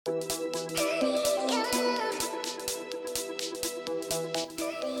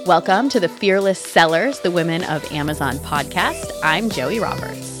Welcome to the Fearless Sellers, the Women of Amazon podcast. I'm Joey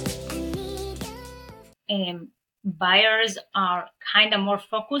Roberts. Buyers are kind of more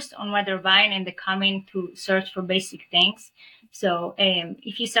focused on what they're buying, and they come in to search for basic things. So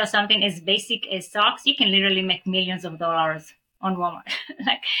if you sell something as basic as socks, you can literally make millions of dollars on Walmart.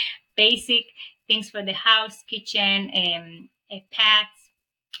 Like basic things for the house, kitchen, pets,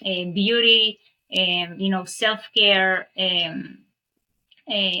 beauty, self-care,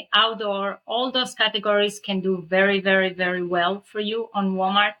 outdoor. All those categories can do very, very, very well for you on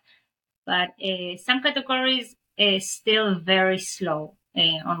Walmart. But some categories is still very slow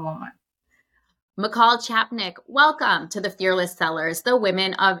on Walmart. Michal Chapnick, welcome to the Fearless Sellers, the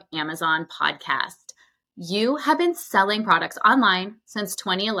Women of Amazon podcast. You have been selling products online since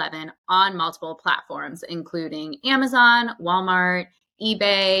 2011 on multiple platforms, including Amazon, Walmart,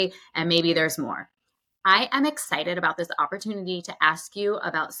 eBay, and maybe there's more. I am excited about this opportunity to ask you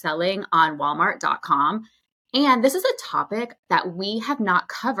about selling on Walmart.com. And this is a topic that we have not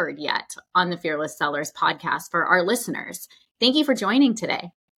covered yet on the Fearless Sellers podcast for our listeners. Thank you for joining today.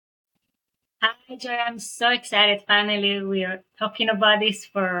 Hi, Joy. I'm so excited. Finally, we are talking about this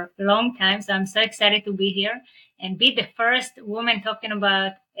for a long time. So I'm so excited to be here and be the first woman talking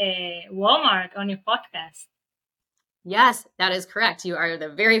about Walmart on your podcast. Yes, that is correct. You are the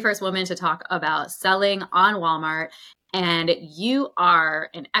very first woman to talk about selling on Walmart. And you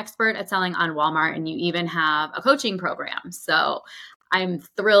are an expert at selling on Walmart, and you even have a coaching program. So I'm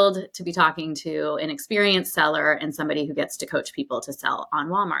thrilled to be talking to an experienced seller and somebody who gets to coach people to sell on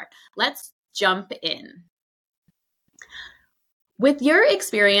Walmart. Let's jump in. With your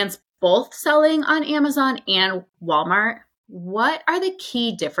experience both selling on Amazon and Walmart, what are the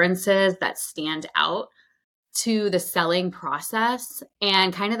key differences that stand out to the selling process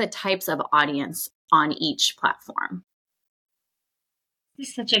and kind of the types of audience on each platform? This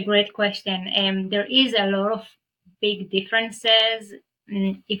is such a great question. There is a lot of big differences.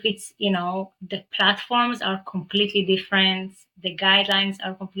 If it's, the platforms are completely different, the guidelines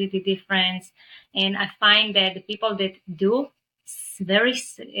are completely different. And I find that the people that do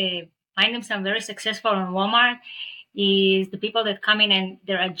find themselves very successful on Walmart is the people that come in and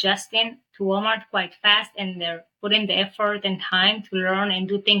they're adjusting to Walmart quite fast, and they're putting the effort and time to learn and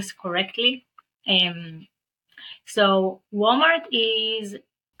do things correctly. So Walmart is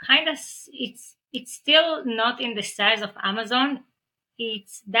kind of, it's still not in the size of Amazon.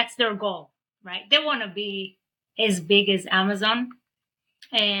 That's their goal, right? They want to be as big as Amazon,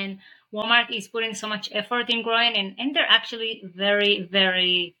 and Walmart is putting so much effort in growing, and they're actually very,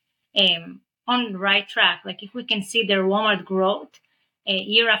 very on the right track. Like if we can see their Walmart growth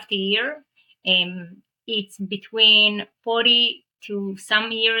year after year, it's between 40 to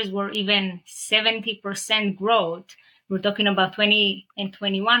some years were even 70% growth. We're talking about 20 and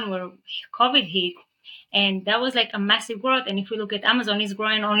 21 where COVID hit. And that was like a massive growth. And if we look at Amazon, it's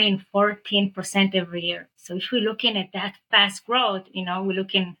growing only in 14% every year. So if we're looking at that fast growth, we're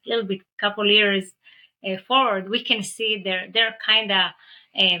looking a little bit, couple years forward, we can see they're kind of,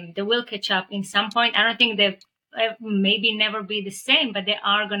 they will catch up in some point. I don't think they maybe never be the same, but they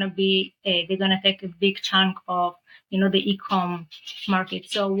are going to be, they're going to take a big chunk of, the e-com market.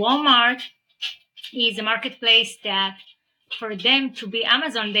 So Walmart is a marketplace that for them to be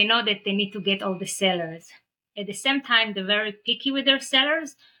Amazon, they know that they need to get all the sellers. At the same time, they're very picky with their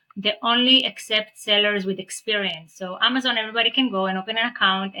sellers. They only accept sellers with experience. So Amazon, everybody can go and open an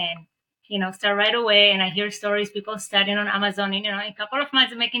account and, start right away. And I hear stories, people starting on Amazon, in a couple of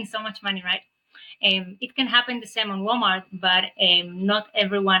months, making so much money, right? It can happen the same on Walmart, but not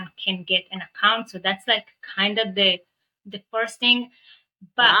everyone can get an account. So that's like kind of the first thing.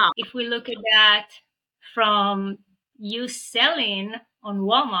 But if we look at that from you selling on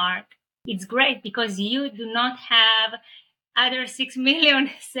Walmart, it's great because you do not have other 6 million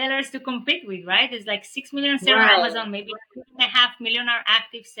sellers to compete with, right? There's like 6 million sellers on Amazon, maybe 2.5 million are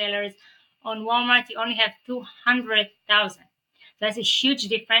active sellers. On Walmart, you only have 200,000. That's a huge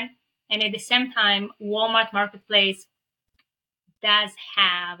difference. And at the same time, Walmart Marketplace does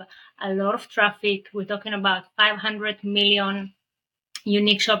have a lot of traffic. We're talking about 500 million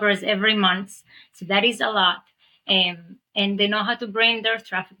unique shoppers every month. So that is a lot. And they know how to bring their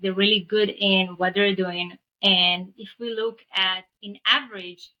traffic. They're really good in what they're doing. And if we look at, in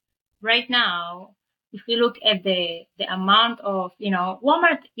average, right now, if we look at the amount of,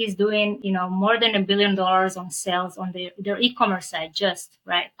 Walmart is doing, more than $1 billion on sales on their e-commerce side, just,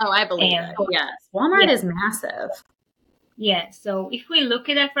 right? Oh, I believe it. Yes. Walmart is massive. Yeah. So if we look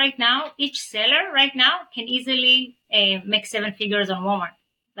at that right now, each seller right now can easily make 7 figures on Walmart.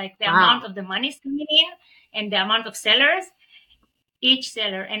 Like the amount of the money is coming in and the amount of sellers, each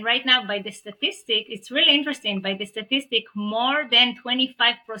seller. And right now, by the statistic, it's really interesting. By the statistic, more than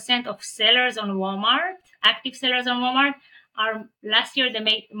 25% of sellers on Walmart, active sellers on Walmart, are last year they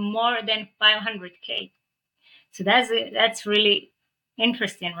made more than 500K. So that's really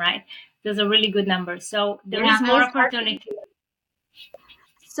interesting, right? Those are really good numbers. So there is more opportunity.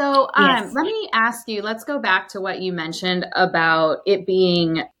 So Yes. let me ask you, let's go back to what you mentioned about it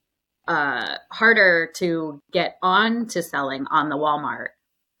being harder to get on to selling on the Walmart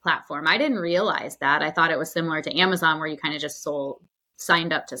platform. I didn't realize that. I thought it was similar to Amazon where you kind of just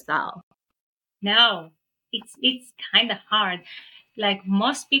signed up to sell. No, it's kind of hard. Like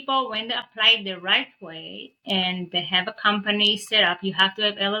most people, when they apply the right way and they have a company set up, you have to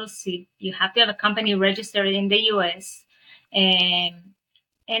have LLC, you have to have a company registered in the US.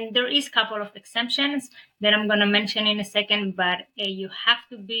 And there is a couple of exemptions that I'm going to mention in a second, but you have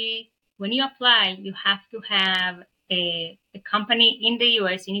to be, when you apply, you have to have a company in the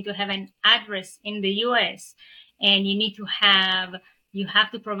US. You need to have an address in the US, and you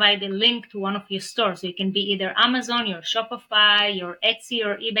have to provide a link to one of your stores. So it can be either Amazon, your Shopify, your Etsy,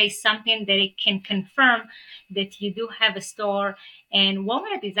 or eBay, something that it can confirm that you do have a store. And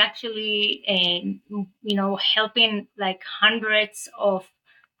Walmart is actually, helping like hundreds of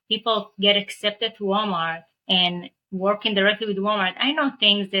people get accepted to Walmart and working directly with Walmart. I know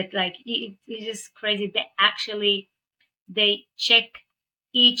things that like it's just crazy. They check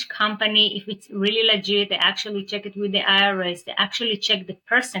each company if it's really legit. They actually check it with the IRS. They actually check the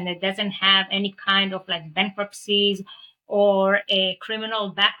person that doesn't have any kind of like bankruptcies or a criminal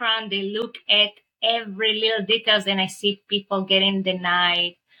background. They look at every little details, and I see people getting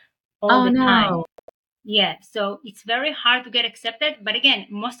denied all the time. Yeah, so it's very hard to get accepted. But again,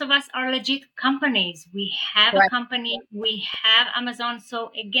 most of us are legit companies. We have a company, we have Amazon.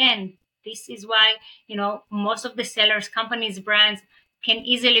 So again, this is why, most of the sellers, companies, brands can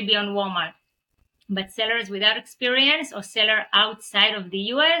easily be on Walmart. But sellers without experience or seller outside of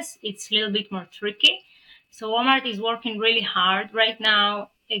the US, it's a little bit more tricky. So Walmart is working really hard right now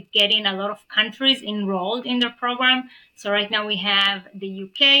at getting a lot of countries enrolled in their program. So right now we have the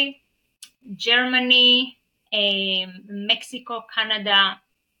UK, Germany, Mexico, Canada,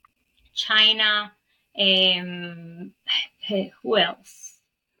 China. Who else?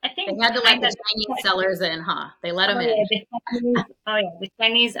 I think they had to let the Chinese sellers in, huh? They let them in. The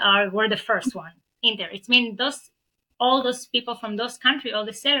Chinese were the first one in there. It means all those people from those countries, all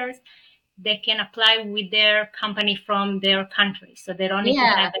the sellers, they can apply with their company from their country, so they don't need to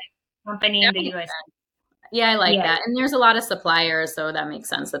have a company in the US. Yeah, I like that. And there's a lot of suppliers, so that makes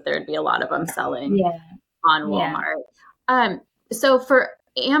sense that there'd be a lot of them selling on Walmart. So for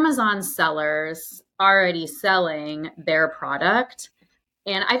Amazon sellers already selling their product,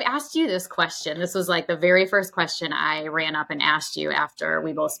 and I've asked you this question. This was like the very first question I ran up and asked you after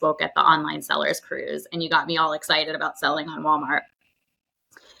we both spoke at the Online Sellers Cruise, and you got me all excited about selling on Walmart.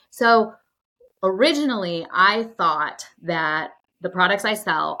 So originally, I thought that the products I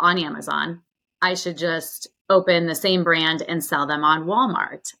sell on Amazon, I should just open the same brand and sell them on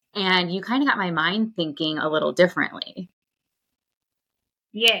Walmart. And you kind of got my mind thinking a little differently.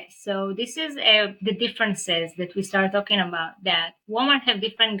 Yes, so this is the differences that we start talking about, that Walmart have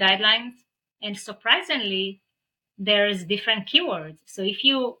different guidelines, and surprisingly, there's different keywords. So if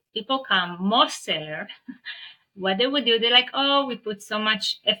people come, most seller, what they would do, they're like, oh, we put so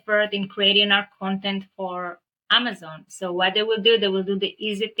much effort in creating our content for Amazon. So what they will do the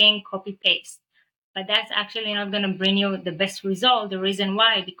easy thing, copy paste. But that's actually not going to bring you the best result. The reason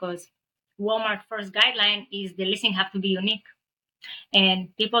why, because Walmart first guideline is the listing have to be unique.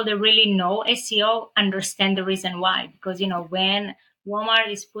 And people that really know SEO understand the reason why. Because, when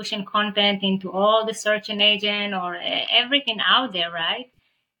Walmart is pushing content into all the search engine or everything out there, right?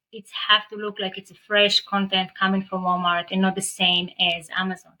 It have to look like it's a fresh content coming from Walmart and not the same as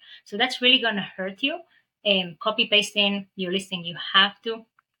Amazon. So that's really going to hurt you. Copy pasting your listing. You have to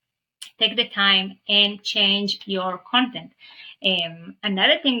take the time and change your content.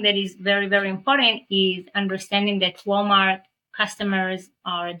 Another thing that is very, very important is understanding that Walmart customers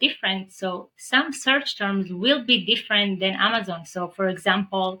are different. So some search terms will be different than Amazon. So for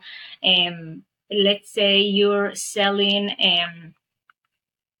example, let's say you're selling,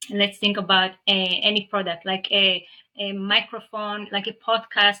 let's think about any product like a microphone, like a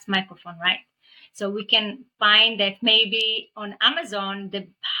podcast microphone, right? So we can find that maybe on Amazon, the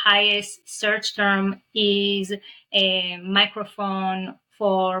highest search term is a microphone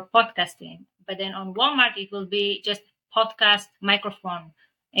for podcasting. But then on Walmart, it will be just podcast microphone,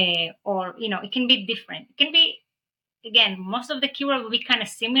 or, it can be different. It can be, again, most of the keyword will be kind of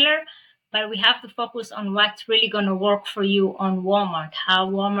similar, but we have to focus on what's really going to work for you on Walmart, how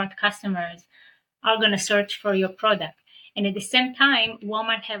Walmart customers are going to search for your product. And at the same time,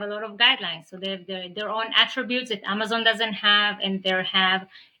 Walmart have a lot of guidelines. So they have their own attributes that Amazon doesn't have, and they have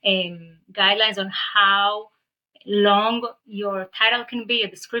guidelines on how long your title can be, a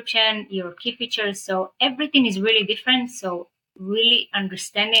description, your key features. So everything is really different. So really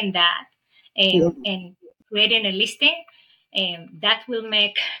understanding that and creating a listing, that will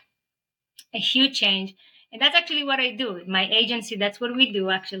make a huge change. And that's actually what I do. My agency, that's what we do.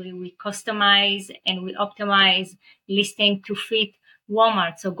 Actually, we customize and we optimize listing to fit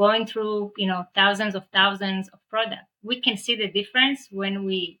Walmart. So going through, thousands of products, we can see the difference when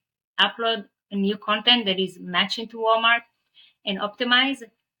we upload a new content that is matching to Walmart and optimize.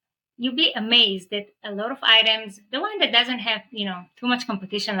 You'll be amazed that a lot of items, the one that doesn't have, too much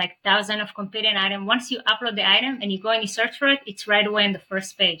competition, like thousands of competing items, once you upload the item and you go and you search for it, it's right away on the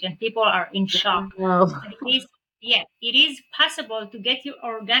first page and people are in shock. Wow. It is possible to get you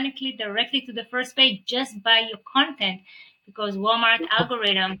organically directly to the first page just by your content, because Walmart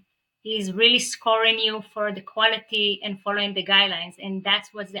algorithm is really scoring you for the quality and following the guidelines. And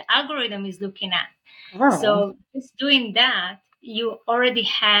that's what the algorithm is looking at. Oh. So just doing that, you already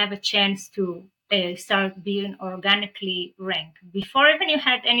have a chance to start being organically ranked before even you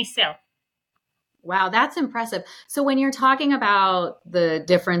had any sale. Wow, that's impressive. So when you're talking about the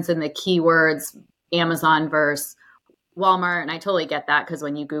difference in the keywords, Amazon versus Walmart, and I totally get that, because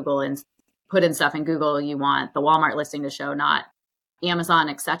when you Google and put in stuff in Google, you want the Walmart listing to show, not Amazon,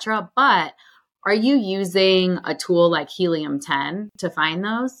 etc. But are you using a tool like Helium 10 to find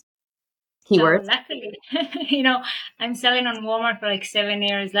those keywords? So luckily, I'm selling on Walmart for like 7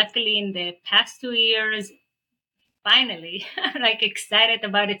 years. Luckily, in the past 2 years, finally, like excited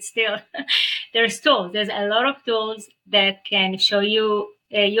about it still. There's tools. There's a lot of tools that can show you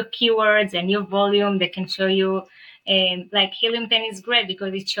your keywords and your volume. That can show you, like Helium 10 is great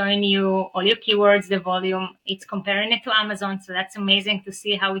because it's showing you all your keywords, the volume. It's comparing it to Amazon. So that's amazing to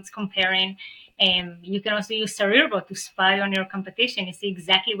see how it's comparing. You can also use Cerebro to spy on your competition. You see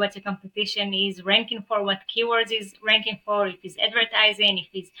exactly what your competition is ranking for, what keywords is ranking for, if it's advertising, if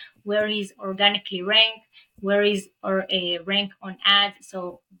it's where is organically ranked, where is or a rank on ads.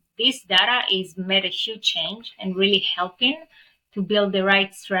 So this data is made a huge change and really helping to build the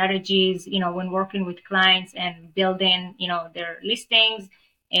right strategies, when working with clients and building, their listings,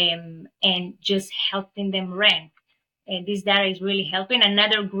 and just helping them rank. And this data is really helping.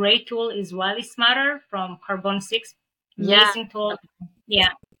 Another great tool is Wally Smarter from Carbon 6. Amazing tool. Yeah,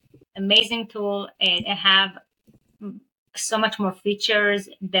 amazing tool. And it have so much more features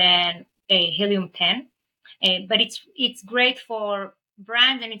than a Helium 10. But it's great for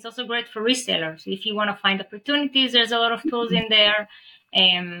brands, and it's also great for resellers. If you want to find opportunities, there's a lot of tools in there.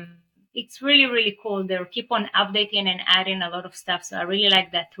 It's really, really cool. They keep on updating and adding a lot of stuff. So I really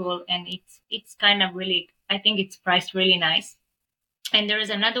like that tool, and it's kind of really, I think it's priced really nice. And there is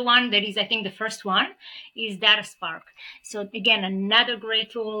another one that is, I think the first one is Data Spark. So again, another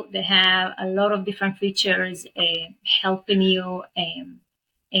great tool. They have a lot of different features helping you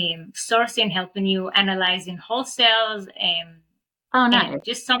sourcing, helping you analyzing wholesales. Oh, nice.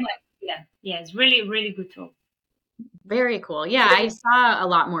 Just so much. Yeah, it's really, really good tool. Very cool. Yeah, I saw a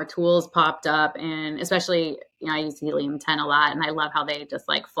lot more tools popped up, and especially, I use Helium 10 a lot, and I love how they just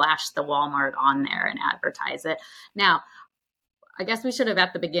like flash the Walmart on there and advertise it. Now, I guess we should have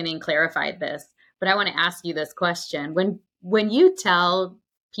at the beginning clarified this, but I want to ask you this question. When you tell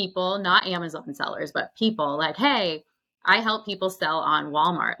people, not Amazon sellers, but people, like, hey, I help people sell on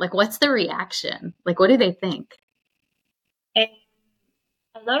Walmart, like, what's the reaction? Like, what do they think? And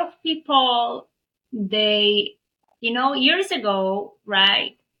a lot of people, they, years ago,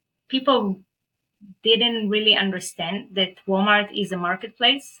 right, people didn't really understand that Walmart is a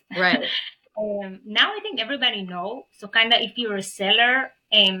marketplace. Right. Now I think everybody know. So kind of if you're a seller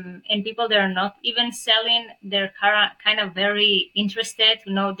and people that are not even selling, they're kind of very interested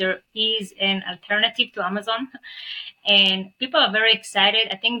to know there is an alternative to Amazon. And people are very excited.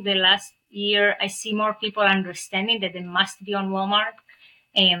 I think the last year I see more people understanding that they must be on Walmart.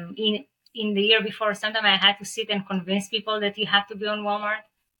 In the year before, sometimes I had to sit and convince people that you have to be on Walmart.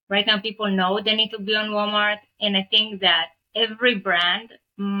 Right now, people know they need to be on Walmart. And I think that every brand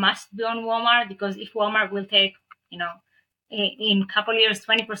must be on Walmart, because if Walmart will take, in a couple of years,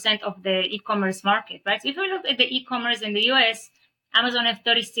 20% of the e-commerce market, right? So if you look at the e-commerce in the US, Amazon has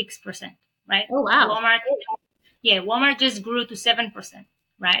 36%, right? Oh, wow. Walmart just grew to 7%,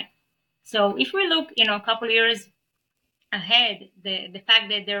 right? So if we look, a couple of years ahead, the fact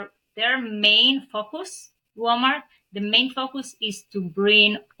that their main focus, Walmart, The main focus is to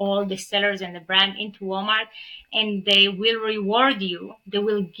bring all the sellers and the brand into Walmart, and they will reward you. They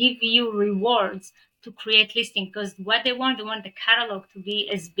will give you rewards to create listing, because what they want the catalog to be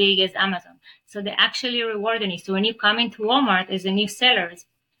as big as Amazon. So they actually reward you. So when you come into Walmart as a new seller,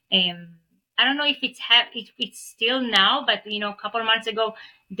 I don't know if it's still now, but a couple of months ago,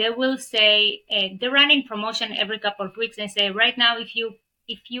 they will say they're running promotion every couple of weeks and say right now if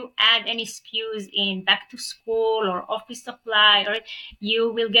you add any SKUs in back to school or office supply, or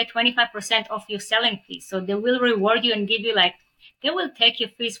you will get 25% off your selling fees. So they will reward you and give you they will take your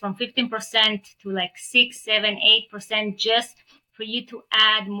fees from 15% to 6, 7, 8% just for you to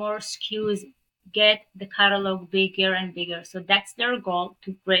add more SKUs, get the catalog bigger and bigger. So that's their goal,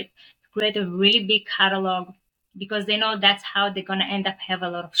 to create a really big catalog, because they know that's how they're going to end up have a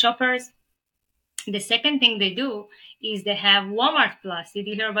lot of shoppers. The second thing they do is they have Walmart Plus. Did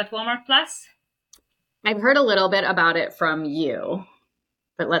you hear about Walmart Plus? I've heard a little bit about it from you,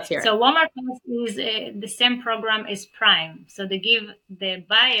 but let's hear it. So Walmart Plus is the same program as Prime. So they give the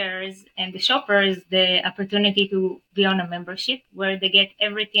buyers and the shoppers the opportunity to be on a membership where they get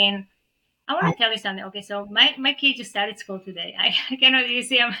everything. I want to tell you something. Okay, so my kid just started school today. I cannot, you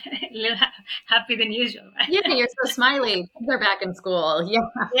see, I'm a little happy than usual, right? Yeah, you're so smiley. They're back in school. Yeah.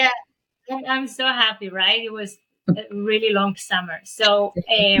 Yeah, I'm so happy, right? It was a really long summer. So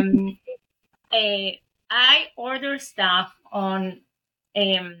I order stuff on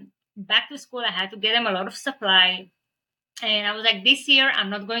back to school. I had to get them a lot of supply. And I was like, this year, I'm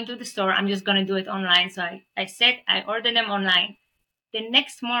not going to the store. I'm just going to do it online. So I said, I ordered them online. The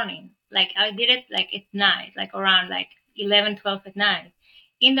next morning, I did it at night, around 11, 12 at night.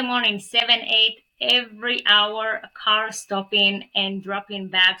 In the morning, 7, 8, every hour, a car stopping and dropping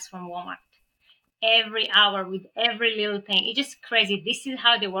bags from Walmart. Every hour with every little thing. It's just crazy. This is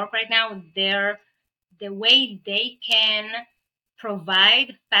how they work right now. The way they can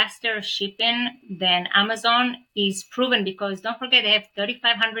provide faster shipping than Amazon is proven, because don't forget they have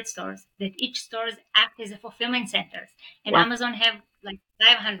 3,500 stores that each stores act as a fulfillment centers, and Wow. Amazon have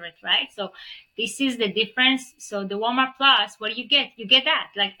 500, right? So this is the difference. So the Walmart Plus, what do you get? You get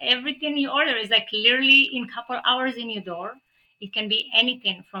that everything you order is literally in a couple hours in your door. It can be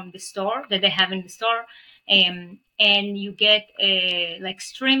anything from the store that they have in the store. And you get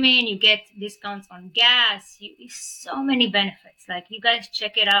streaming, you get discounts on gas, so many benefits. You guys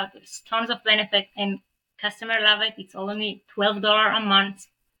check it out. There's tons of benefit, and customer love it. It's only $12 a month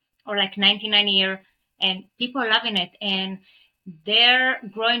or $99 a year, and people are loving it, and they're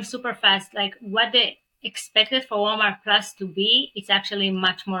growing super fast. What they expected for Walmart Plus to be, it's actually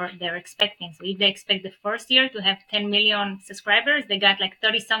much more they're expecting. So if they expect the first year to have 10 million subscribers, they got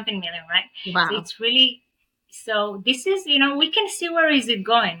 30 something million, right? Wow. So it's really, so this is, we can see where is it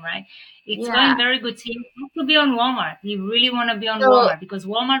going, right? It's going very good. So you have to be on Walmart. You really want to be on Walmart, because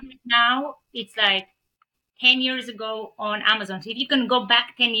Walmart right now, it's 10 years ago on Amazon. So if you can go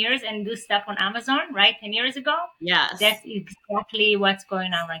back 10 years and do stuff on Amazon, right? 10 years ago. Yes. That's exactly what's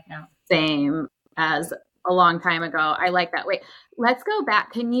going on right now. Same as a long time ago. I like that. Wait, let's go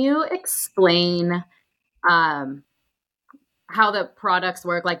back. Can you explain how the products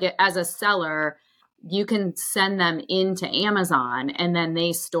work? As a seller, you can send them into Amazon and then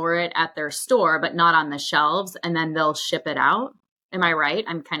they store it at their store, but not on the shelves, and then they'll ship it out. Am I right?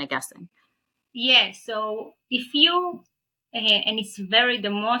 I'm kind of guessing. Yeah. So if you, and it's the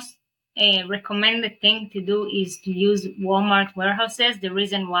most recommended thing to do is to use Walmart warehouses. The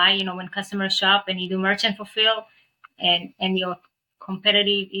reason why, when customers shop and you do merchant fulfill and your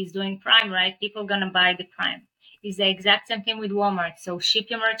competitive is doing Prime, right? People going to buy the Prime. It's the exact same thing with Walmart. So ship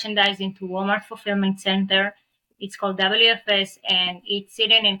your merchandise into Walmart Fulfillment Center. It's called WFS, and it's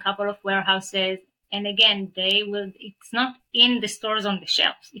sitting in a couple of warehouses. And again, it's not in the stores on the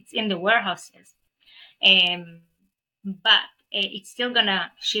shelves. It's in the warehouses. But it's still going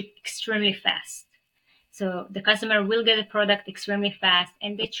to ship extremely fast. So the customer will get the product extremely fast,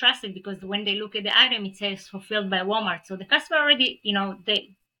 and they trust it because when they look at the item, it says fulfilled by Walmart. So the customer already,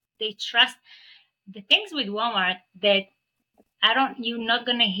 they trust the things with Walmart that you're not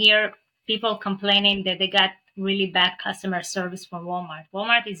going to hear people complaining that they got really bad customer service from Walmart.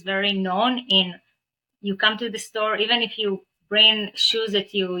 Walmart is very known in, you come to the store, even if you bring shoes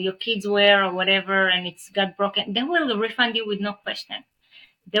that your kids wear or whatever, and it's got broken, they will refund you with no question.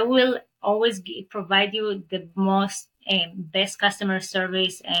 They will always provide you the most best customer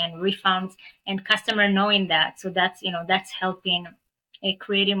service and refunds, and customer knowing that. So that's, that's helping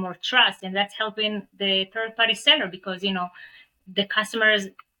creating more trust, and that's helping the third party seller, because, the customers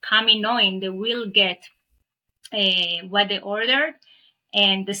coming knowing they will get what they ordered,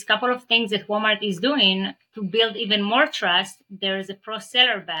 And there's a couple of things that Walmart is doing to build even more trust. There's a pro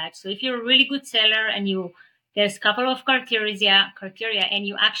seller badge. So if you're a really good seller and there's a couple of criteria, and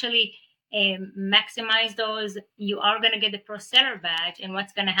you actually maximize those, you are going to get the pro seller badge. And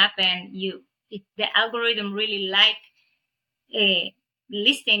what's going to happen? The algorithm really like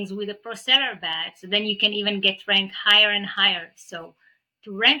listings with a pro seller badge. So then you can even get ranked higher and higher. So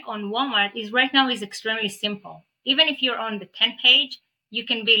to rank on Walmart right now is extremely simple. Even if you're on the 10 page, you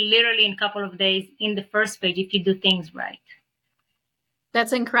can be literally in a couple of days in the first page if you do things right.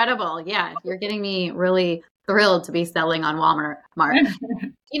 That's incredible. Yeah, you're getting me really thrilled to be selling on Walmart.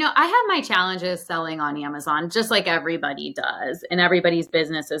 I have my challenges selling on Amazon, just like everybody does, and everybody's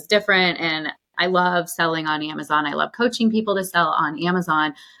business is different. And I love selling on Amazon. I love coaching people to sell on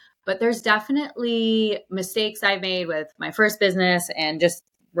Amazon, but there's definitely mistakes I've made with my first business and just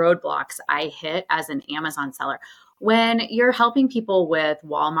roadblocks I hit as an Amazon seller. When you're helping people with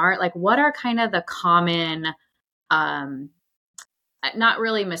Walmart, like what are kind of the common, not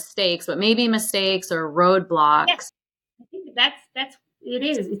really mistakes, but maybe mistakes or roadblocks? Yes, I think that's it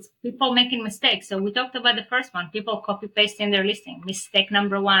is. It's people making mistakes. So we talked about the first one, people copy pasting their listing. Mistake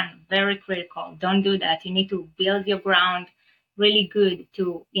number one, very critical. Don't do that. You need to build your ground really good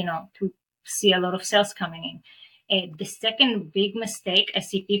to see a lot of sales coming in. The second big mistake I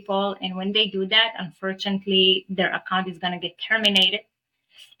see people, and when they do that, unfortunately, their account is going to get terminated.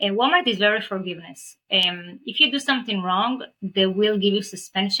 Walmart is very forgiveness. If you do something wrong, they will give you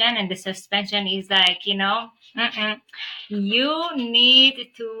suspension, and the suspension is like, you need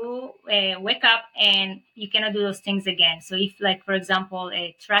to wake up, and you cannot do those things again. So if, like, for example,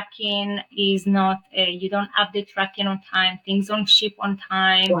 tracking is not, you don't update tracking on time, things don't ship on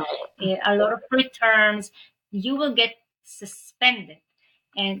time, a lot of returns, you will get suspended.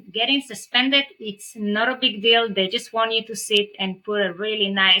 And getting suspended, it's not a big deal. They just want you to sit and put a really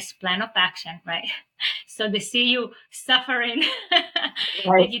nice plan of action, right? So they see you suffering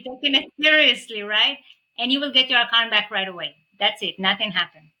Right. and you're taking it seriously, right? And you will get your account back right away. That's it. Nothing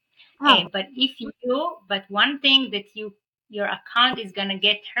happened. Oh. But one thing that your account is going to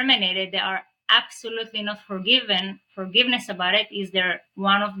get terminated, they are absolutely not forgiveness about it. Is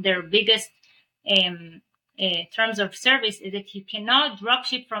one of their biggest terms of service is that you cannot drop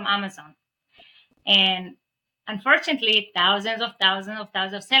ship from Amazon. And unfortunately, thousands of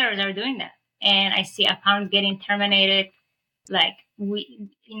sellers are doing that. And I see accounts getting terminated like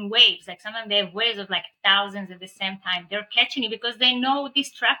in waves. Like sometimes they have waves of like thousands at the same time. They're catching you because they know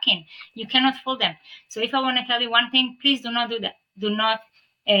this tracking. You cannot fool them. So if I want to tell you one thing, please do not do that.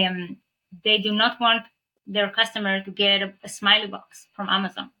 They do not want their customer to get a smiley box from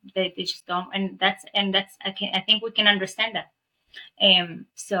Amazon. They just don't, and that's I think we can understand that.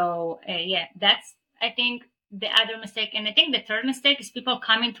 That's I think the other mistake, and I think the third mistake is people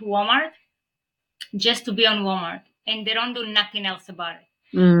coming to Walmart just to be on Walmart, and they don't do nothing else about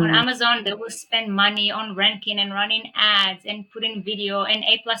it. On Amazon, they will spend money on ranking and running ads and putting video and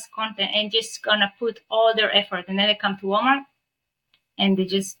A+ content and just gonna put all their effort, and then they come to Walmart and they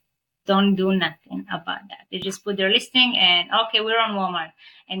just don't do nothing about that. They just put their listing and okay, we're on Walmart.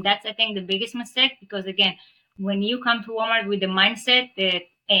 And that's, I think, the biggest mistake, because again, when you come to Walmart with the mindset that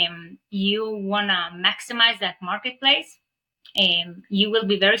you want to maximize that marketplace, you will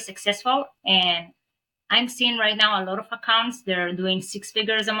be very successful. And I'm seeing right now a lot of accounts, they're doing 6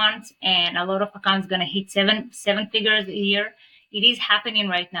 figures a month, and a lot of accounts going to hit seven figures a year. It is happening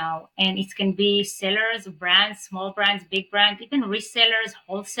right now, and it can be sellers, brands, small brands, big brands, even resellers,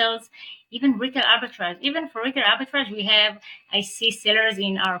 wholesales, even retail arbitrage. Even for retail arbitrage, I see sellers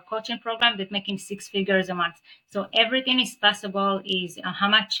in our coaching program that making 6 figures a month. So everything is possible. Is how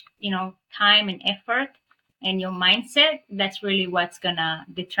much time and effort and your mindset. That's really what's gonna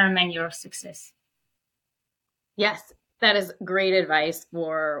determine your success. Yes, that is great advice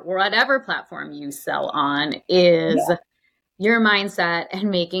for whatever platform you sell on, is your mindset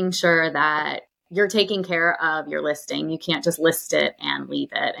and making sure that you're taking care of your listing. You can't just list it and leave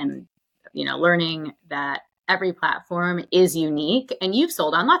it, and learning that every platform is unique. And you've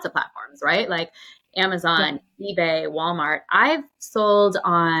sold on lots of platforms, right? Like Amazon, eBay, Walmart. I've sold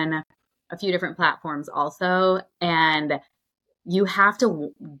on a few different platforms also, and you have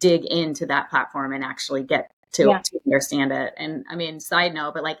to dig into that platform and actually get to understand it. And I mean, side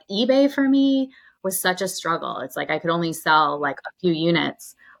note, but like eBay for me was such a struggle. It's like I could only sell like a few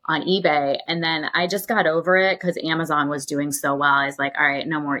units on eBay. And then I just got over it because Amazon was doing so well. I was like, all right,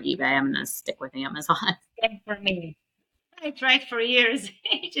 no more eBay. I'm going to stick with Amazon. Same for me. I tried for years.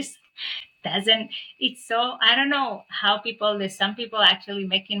 It just doesn't, it's so, I don't know how there's some people actually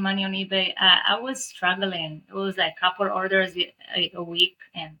making money on eBay. I was struggling. It was like a couple orders a week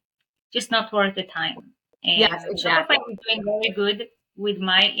and just not worth the time. Yes, Shopify exactly. was doing very good with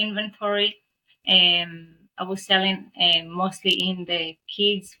my inventory. I was selling mostly in the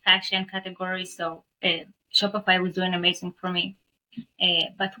kids fashion category. So Shopify was doing amazing for me.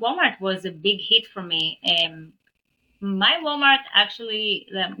 But Walmart was a big hit for me. My Walmart actually,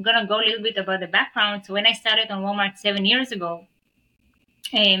 I'm going to go a little bit about the background. So when I started on Walmart 7 years ago,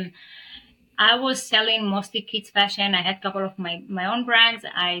 um, I was selling mostly kids fashion. I had a couple of my own brands.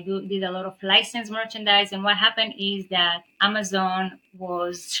 Did a lot of licensed merchandise. And what happened is that Amazon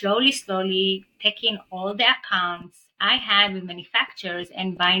was slowly taking all the accounts I had with manufacturers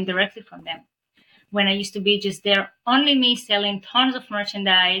and buying directly from them. When I used to be just there, only me selling tons of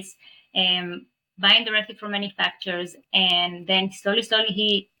merchandise and buying directly from manufacturers. And then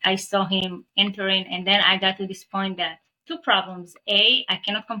slowly, I saw him entering. And then I got to this point that two problems. A, I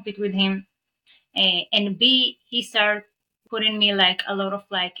cannot compete with him. And B, he started putting me like a lot of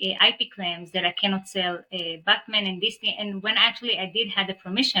like IP claims that I cannot sell Batman and Disney. And when actually I did have the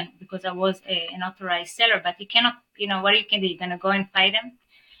permission because I was an authorized seller, but you cannot, what you can do, you're going to go and fight them.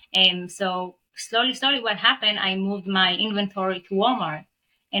 And so slowly, what happened, I moved my inventory to Walmart.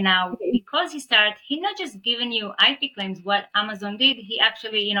 And now, because he not just giving you IP claims, what Amazon did, he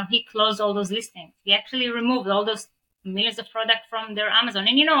actually, he closed all those listings. He actually removed all those millions of product from their Amazon.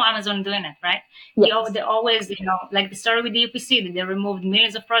 And Amazon doing it, right? Yes. They always, like the story with the UPC, that they removed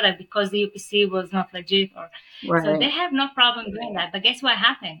millions of product because the UPC was not legit. So Right. they have no problem doing that. But guess what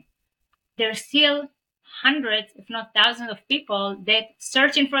happened? There's still hundreds, if not thousands of people that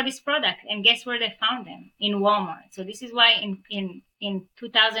searching for this product. And guess where they found them? In Walmart. So this is why in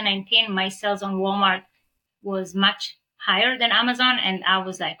 2019, my sales on Walmart was much higher than Amazon. And I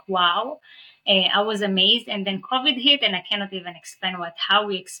was like, wow. I was amazed. And then COVID hit and I cannot even explain how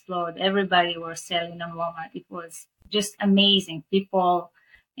we explode. Everybody was selling on Walmart. It was just amazing. People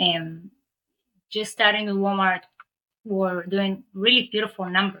just starting with Walmart were doing really beautiful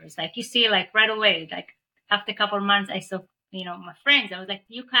numbers. Like you see, like right away, like after a couple of months, I saw, my friends, I was like,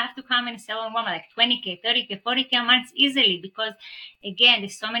 you have to come and sell on Walmart, like 20K, 30K, 40K a month easily. Because again,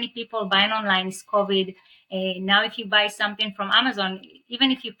 there's so many people buying online. It's COVID. Now, if you buy something from Amazon,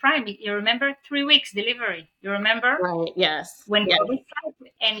 even if you Prime, you remember 3 weeks delivery. You remember Right. Yes. when Yes. COVID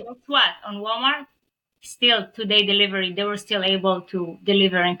started? And guess what? On Walmart, still 2-day delivery, they were still able to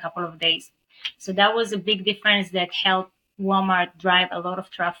deliver in a couple of days. So that was a big difference that helped Walmart drive a lot of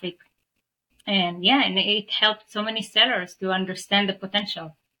traffic. And it helped so many sellers to understand the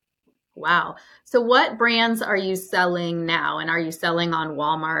potential. Wow. So what brands are you selling now? And are you selling on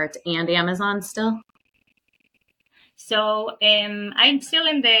Walmart and Amazon still? So I'm still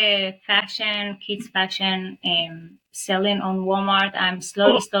in the fashion, kids fashion, selling on Walmart. I'm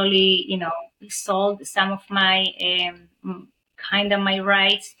slowly, sold some of my kind of my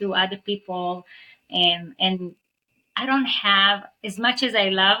rights to other people, and I don't have as much as I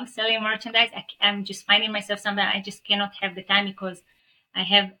love selling merchandise. I'm just finding myself sometimes I just cannot have the time because I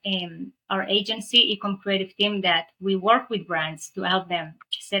have our agency, Ecom Creative Team, that we work with brands to help them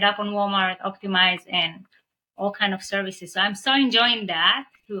set up on Walmart, optimize, and all kind of services. So I'm so enjoying that,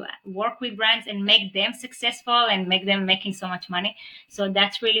 to work with brands and make them successful and make them making so much money. So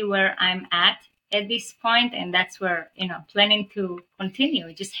that's really where I'm at this point, and that's where planning to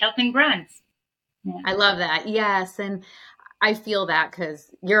continue, just helping brands. Yeah. I love that. Yes. And I feel that because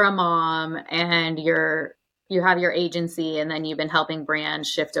you're a mom and you have your agency and then you've been helping brands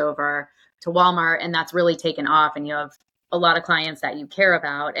shift over to Walmart and that's really taken off and you have a lot of clients that you care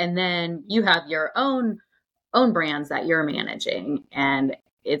about. And then you have your own brands that you're managing. And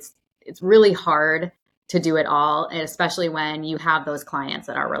it's really hard to do it all, and especially when you have those clients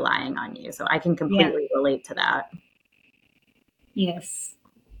that are relying on you. So I can Yeah. completely relate to that. Yes.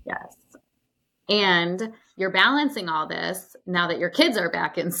 Yes. And you're balancing all this now that your kids are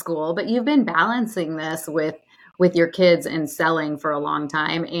back in school, but you've been balancing this with your kids and selling for a long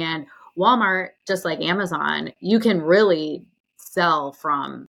time. And Walmart, just like Amazon, you can really sell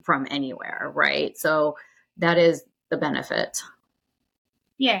from anywhere, right? So that is the benefit.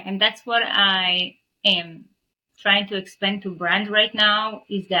 Yeah, and that's what I am trying to explain to brands right now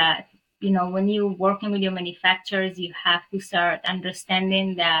is that, when you're working with your manufacturers, you have to start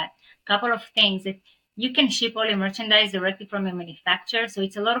understanding that couple of things that you can ship all your merchandise directly from your manufacturer. So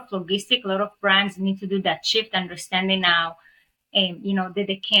it's a lot of logistic, a lot of brands need to do that shift, understanding now,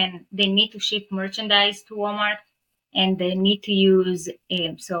 that they need to ship merchandise to Walmart and they need to use,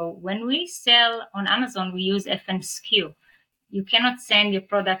 so when we sell on Amazon, we use FNSKU. You cannot send your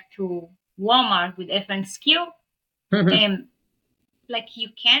product to Walmart with FNSQ, Mhm. like you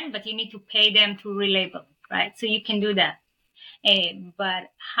can, but you need to pay them to relabel, right? So you can do that.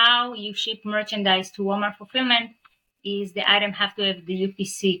 But how you ship merchandise to Walmart fulfillment is the item have to have the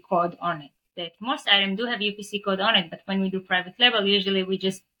UPC code on it. That most items do have UPC code on it, but when we do private label, usually we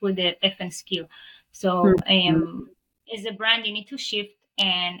just put the FNSQ. So as a brand, you need to shift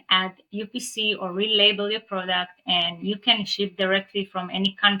and add UPC or relabel your product, and you can ship directly from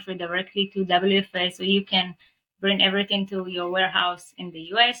any country directly to WFA, so you can bring everything to your warehouse in the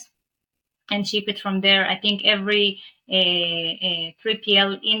US and ship it from there. I think every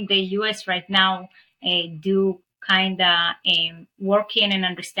 3PL in the US right now do kind of working and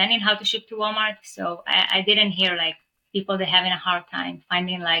understanding how to ship to Walmart. So I didn't hear like people that having a hard time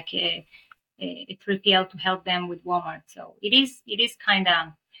finding like a 3PL to help them with Walmart. So it is kind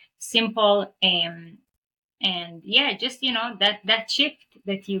of simple. And yeah, just that shift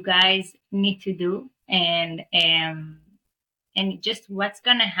that you guys need to do, and just what's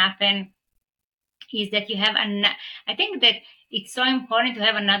gonna happen is that you have I think that it's so important to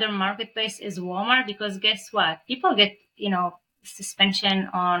have another marketplace as Walmart, because guess what? People get, suspension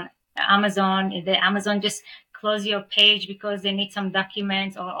on Amazon. The Amazon just close your page because they need some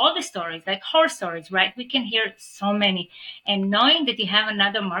documents, or all the stories, like horror stories, right? We can hear so many. And knowing that you have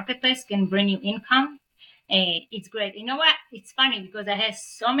another marketplace can bring you income. It's great. You know what? It's funny because I have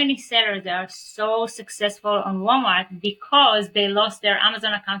so many sellers that are so successful on Walmart because they lost their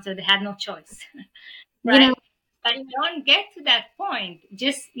Amazon account, so they had no choice. You know, Right? But don't get to that point.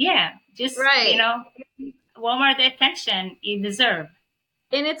 right. Walmart the attention you deserve.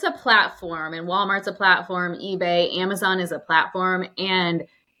 And it's a platform, and Walmart's a platform, eBay, Amazon is a platform. And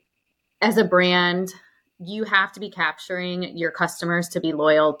as a brand, you have to be capturing your customers to be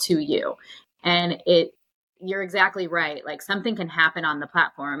loyal to you. And you're exactly right. Like something can happen on the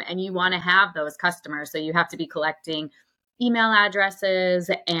platform and you want to have those customers. So you have to be collecting email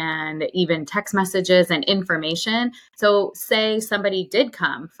addresses and even text messages and information. So say somebody did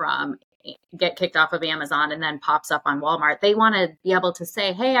come from get kicked off of Amazon and then pops up on Walmart. They want to be able to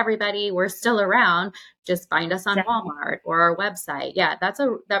say, "Hey everybody, we're still around. Just find us on Exactly. Walmart or our website." Yeah,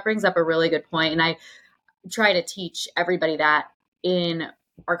 that brings up a really good point, and I try to teach everybody that in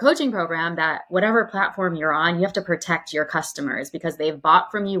our coaching program, that whatever platform you're on, you have to protect your customers because they've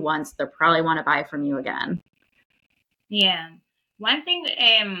bought from you once, they probably want to buy from you again. Yeah. One thing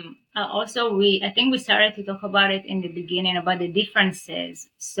also I think we started to talk about it in the beginning about the differences.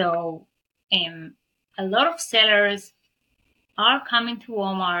 So um a lot of sellers are coming to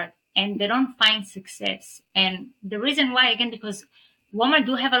Walmart and they don't find success. And the reason why, again, because Walmart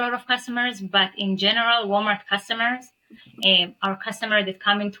do have a lot of customers, but in general, Walmart customers are customers that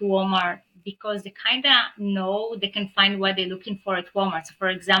come into Walmart because they kind of know they can find what they're looking for at Walmart. So, for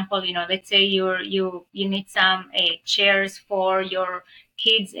example, let's say you need some chairs for your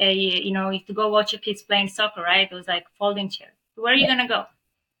kids. To go watch your kids playing soccer, right? Those like folding chairs. Where are you gonna go?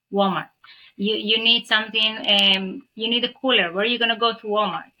 Walmart. You need something. You need a cooler. Where are you gonna go to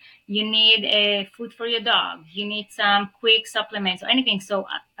Walmart? You need food for your dog. You need some quick supplements or anything. So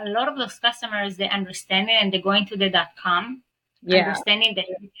a lot of those customers, they understand it and they're going to the .com, Yeah. understanding that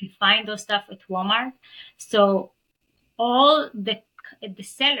you can find those stuff at Walmart. So all the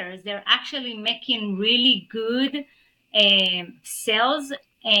sellers, they're actually making really good sales.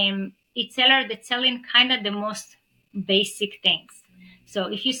 It's seller that's selling kind of the most basic things. So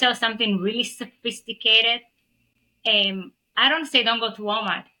if you sell something really sophisticated, I don't say don't go to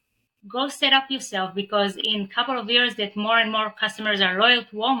Walmart. Go set up yourself, because in a couple of years that more and more customers are loyal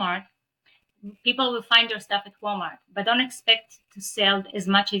to Walmart, people will find your stuff at Walmart. But don't expect to sell as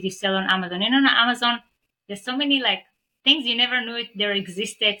much as you sell on Amazon. On Amazon, there's so many like things you never knew there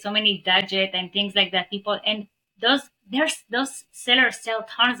existed, so many gadgets and things like that. People and those sellers sell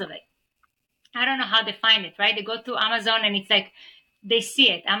tons of it. I don't know how they find it, right? They go to Amazon and it's like they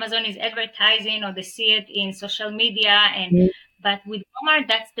see it. Amazon is advertising, or they see it in social media. But with Walmart,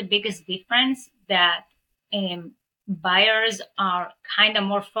 that's the biggest difference, that buyers are kind of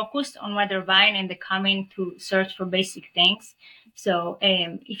more focused on what they're buying and they're coming to search for basic things. So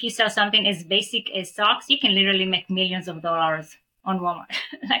if you sell something as basic as socks, you can literally make millions of dollars on Walmart.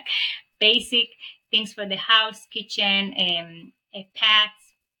 Like basic things for the house, kitchen, pets,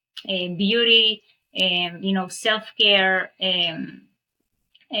 beauty, self-care,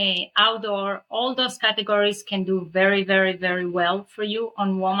 outdoor, all those categories can do very, very, very well for you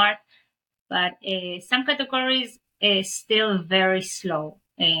on Walmart. But some categories is still very slow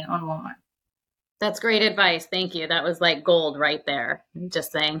on Walmart. That's great advice. Thank you. That was like gold right there.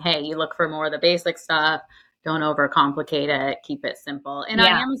 Just saying, hey, you look for more of the basic stuff. don't overcomplicate it, keep it simple. And on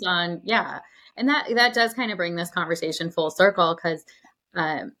Yeah. Amazon, yeah. And that does kind of bring this conversation full circle because,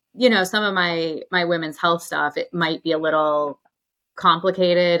 you know, some of my women's health stuff, it might be a little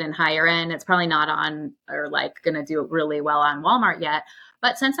complicated and higher end. It's probably not on or like going to do really well on Walmart yet.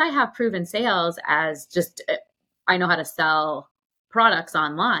 But since I have proven sales as just, I know how to sell products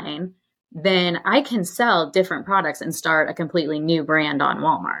online, then I can sell different products and start a completely new brand on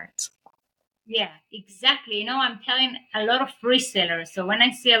Walmart. Yeah, exactly. You know, I'm telling a lot of resellers. So when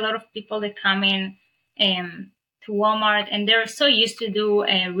I see a lot of people that come in to Walmart and they're so used to do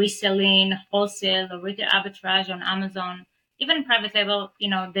reselling, wholesale or retail arbitrage on Amazon, even private label, you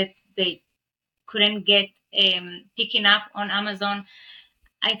know, that they couldn't get picking up on Amazon.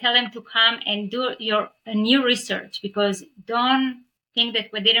 I tell them to come and do your new research because don't think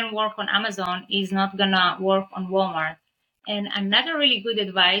that what didn't work on Amazon is not gonna work on Walmart. And another really good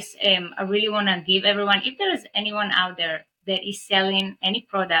advice I really want to give everyone, if there is anyone out there that is selling any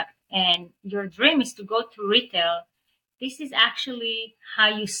product and your dream is to go to retail, this is actually how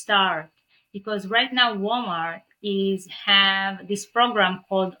you start. Because right now Walmart is have this program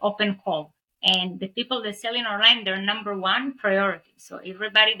called Open Call. And the people that selling online, they're number one priority. So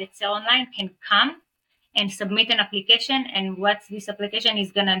everybody that sell online can come and submit an application. And what this application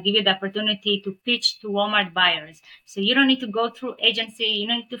is going to give you the opportunity to pitch to Walmart buyers. So you don't need to go through agency. You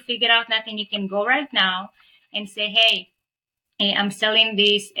don't need to figure out nothing. You can go right now and say, hey, I'm selling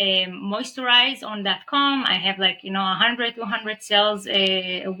this moisturize on .com. I have like, 100, 200 sales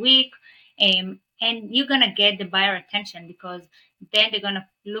a week. And you're going to get the buyer attention because then they're going to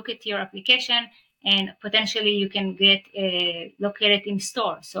look at your application and potentially you can get located in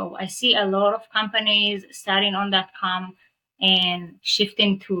store. So I see a lot of companies starting on .com and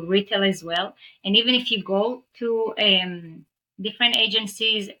shifting to retail as well. And even if you go to different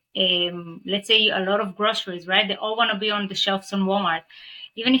agencies, let's say a lot of groceries, right? They all want to be on the shelves on Walmart.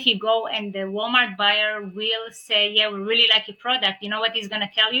 Even if you go and the Walmart buyer will say, yeah, we really like your product. You know what he's going to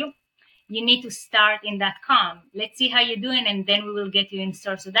tell you? You need to start in .com. Let's see how you're doing, and then we will get you in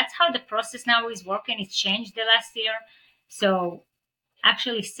store. So that's how the process now is working. It's changed the last year. So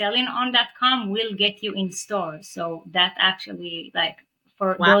actually selling on .com will get you in store. So that actually, like,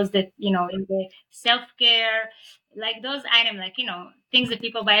 for Wow. those that, in the self-care, like those items, like, things that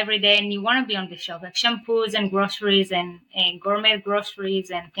people buy every day and you want to be on the shelf, like shampoos and groceries and gourmet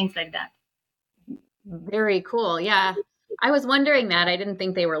groceries and things like that. Very cool. Yeah. I was wondering that. I didn't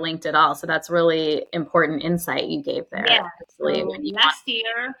think they were linked at all. So that's really important insight you gave there. Yeah. Especially So when you last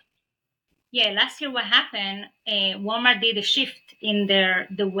year what happened, Walmart did a shift in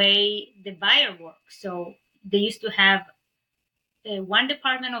the way the buyer works. So they used to have one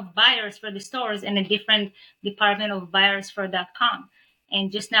department of buyers for the stores and a different department of buyers for .com.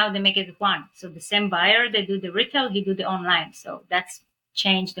 And just now they make it one. So the same buyer, they do the retail, he do the online. So that's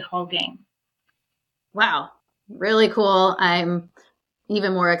changed the whole game. Wow. Really cool. I'm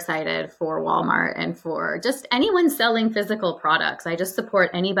even more excited for Walmart and for just anyone selling physical products. I just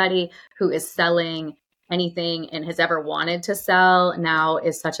support anybody who is selling anything and has ever wanted to sell. Now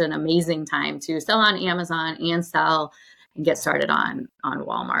is such an amazing time to sell on Amazon and sell and get started on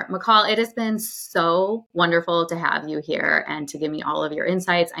Walmart. Michal, it has been so wonderful to have you here and to give me all of your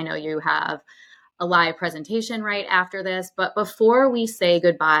insights. I know you have a live presentation right after this, but before we say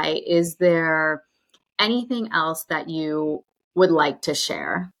goodbye, is there anything else that you would like to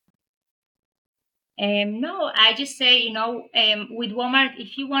share? No, I just say, with Walmart,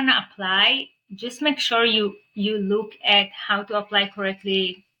 if you want to apply, just make sure you look at how to apply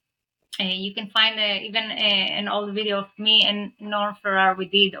correctly. You can find even an old video of me and Norm Ferrar we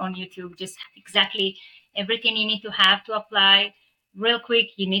did on YouTube, just exactly everything you need to have to apply. Real quick,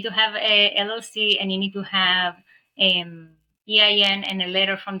 you need to have a LLC and you need to have EIN and a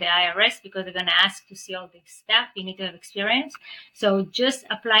letter from the IRS because they're going to ask to see all this stuff. You need to have experience. So just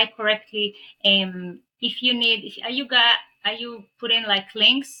apply correctly. If you need, are you putting like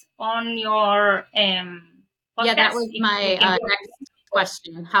links on your podcast? Yeah, that was my next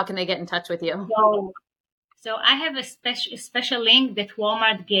question. How can they get in touch with you? So I have a special link that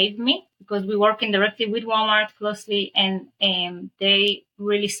Walmart gave me because we working directly with Walmart closely, and they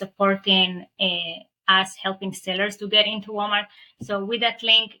really supporting us helping sellers to get into Walmart. So with that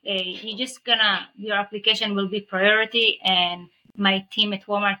link, your application will be priority, and my team at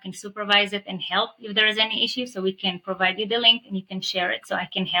Walmart can supervise it and help if there is any issue. So we can provide you the link and you can share it so I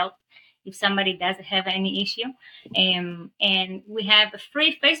can help if somebody doesn't have any issue. And we have a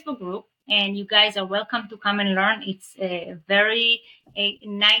free Facebook group, and you guys are welcome to come and learn. It's a very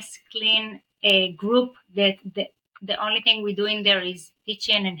nice, clean group that the only thing we do in there is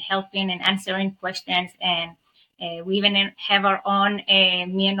teaching and helping and answering questions. And we even have our own,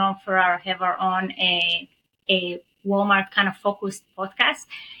 me and Norm Ferrar have our own a Walmart kind of focused podcast.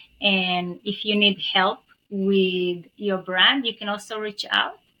 And if you need help with your brand, you can also reach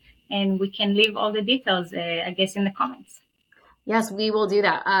out and we can leave all the details, I guess, in the comments. Yes, we will do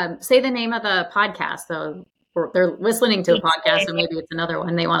that. Say the name of the podcast. So they're listening to a podcast, so maybe it's another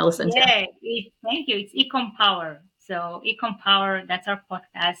one they want to listen to. Thank you. It's Ecom Power. So Ecom Power, that's our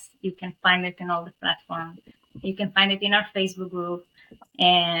podcast. You can find it in all the platforms. You can find it in our Facebook group.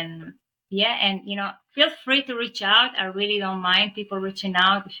 And feel free to reach out. I really don't mind people reaching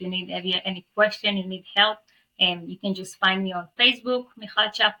out. If you need any question, you need help, and you can just find me on Facebook, Michal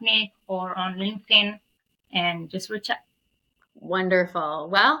Chapnick, or on LinkedIn, and just reach out. Wonderful.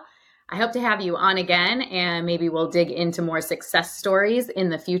 Well, I hope to have you on again, and maybe we'll dig into more success stories in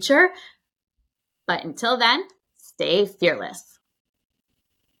the future. But until then, stay fearless.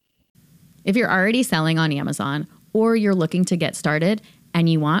 If you're already selling on Amazon or you're looking to get started and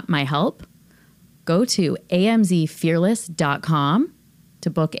you want my help, go to amzfearless.com to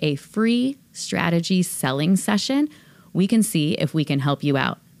book a free strategy selling session. We can see if we can help you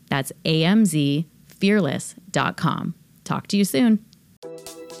out. That's amzfearless.com. Talk to you soon.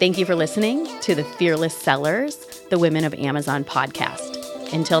 Thank you for listening to the Fearless Sellers, the Women of Amazon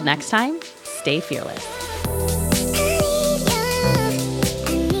podcast. Until next time, stay fearless.